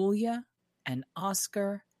that Julia and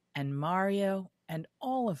Oscar and Mario and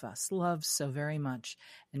all of us love so very much.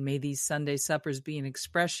 And may these Sunday suppers be an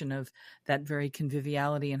expression of that very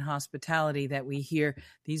conviviality and hospitality that we hear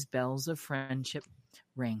these bells of friendship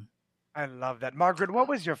ring. I love that. Margaret, what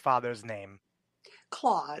was your father's name?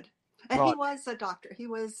 Claude. And he was a doctor. He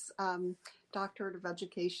was doctorate of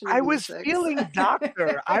education. I was feeling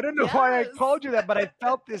doctor. I don't know why I called you that, but I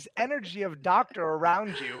felt this energy of doctor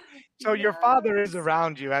around you. So your father is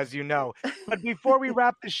around you, as you know. But before we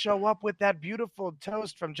wrap the show up with that beautiful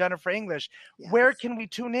toast from Jennifer English, where can we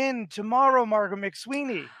tune in tomorrow, Margaret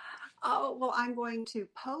McSweeney? Oh, well, I'm going to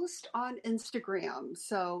post on Instagram.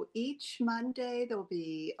 So each Monday, there'll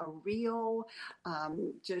be a reel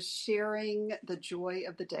just sharing the joy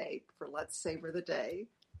of the day for Let's Savor the Day.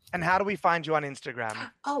 And how do we find you on Instagram?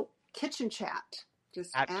 Oh, Kitchen Chat.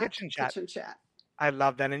 Just at Kitchen Chat. Kitchen Chat. I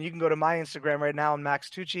love that. And you can go to my Instagram right now, Max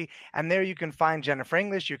Tucci, and there you can find Jennifer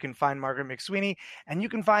English, you can find Margaret McSweeney, and you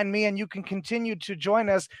can find me, and you can continue to join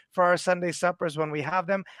us for our Sunday suppers when we have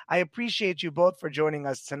them. I appreciate you both for joining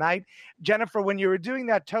us tonight. Jennifer, when you were doing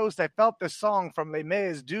that toast, I felt the song from Les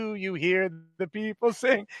Mis, "Do you hear the people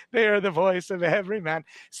sing? They are the voice of every man."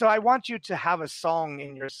 So I want you to have a song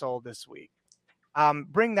in your soul this week.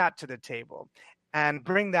 Bring that to the table, and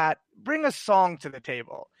bring a song to the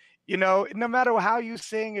table. You know, no matter how you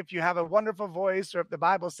sing, if you have a wonderful voice, or if the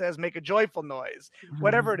Bible says make a joyful noise,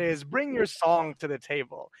 whatever it is, bring your song to the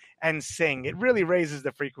table and sing. It really raises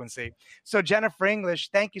the frequency. So Jennifer English,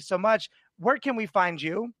 thank you so much. Where can we find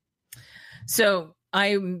you? So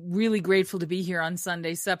I'm really grateful to be here on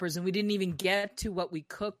Sunday Suppers, and we didn't even get to what we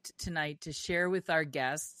cooked tonight to share with our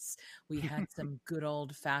guests. We had some good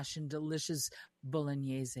old-fashioned, delicious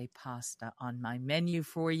bolognese pasta on my menu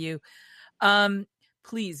for you.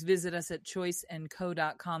 Please visit us at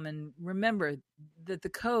choiceandco.com, and remember that the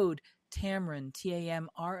code TAMRON,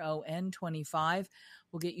 TAMRON 25,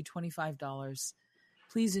 will get you $25.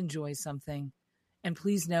 Please enjoy something, and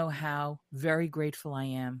please know how very grateful I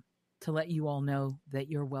am to let you all know that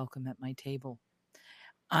you're welcome at my table.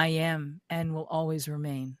 I am and will always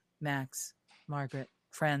remain Max, Margaret,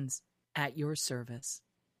 friends, at your service.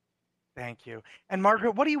 Thank you. And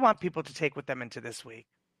Margaret, what do you want people to take with them into this week?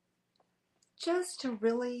 Just to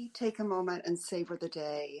really take a moment and savor the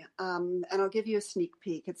day. And I'll give you a sneak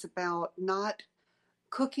peek. It's about not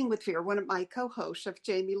cooking with fear. One of my co-hosts, Chef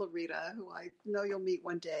Jamie Larita, who I know you'll meet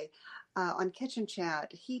one day, on Kitchen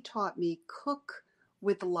Chat, he taught me cook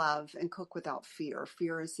with love and cook without fear.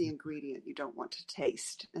 Fear is the ingredient you don't want to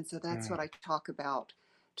taste. And so that's what I talk about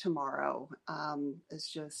tomorrow, is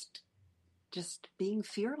just being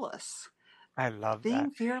fearless. I love being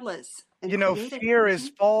that. fearless. And You know, fear is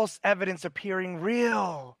false evidence appearing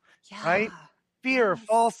real, right? Fear,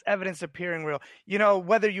 false evidence appearing real. You know,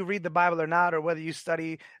 whether you read the Bible or not, or whether you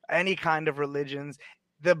study any kind of religions,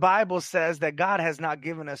 the Bible says that God has not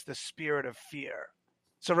given us the spirit of fear.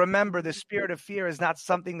 So remember, the spirit of fear is not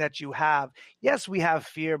something that you have. Yes, we have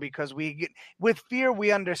fear because with fear,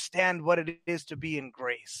 we understand what it is to be in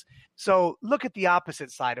grace. So look at the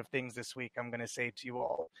opposite side of things this week, I'm going to say to you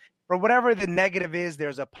all. For whatever the negative is,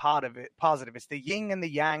 there's a positive. It's the yin and the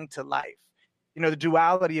yang to life, you know, the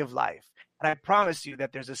duality of life. And I promise you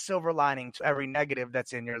that there's a silver lining to every negative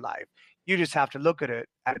that's in your life. You just have to look at it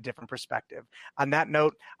at a different perspective. On that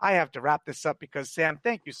note, I have to wrap this up because, Sam,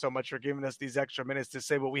 thank you so much for giving us these extra minutes to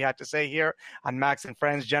say what we had to say here on Max and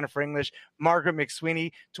Friends. Jennifer English, Margaret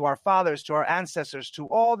McSweeney, to our fathers, to our ancestors, to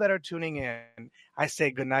all that are tuning in, I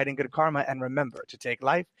say good night and good karma, and remember to take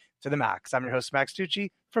life to the max. I'm your host, Max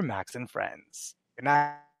Tucci, for Max and Friends. Good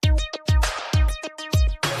night.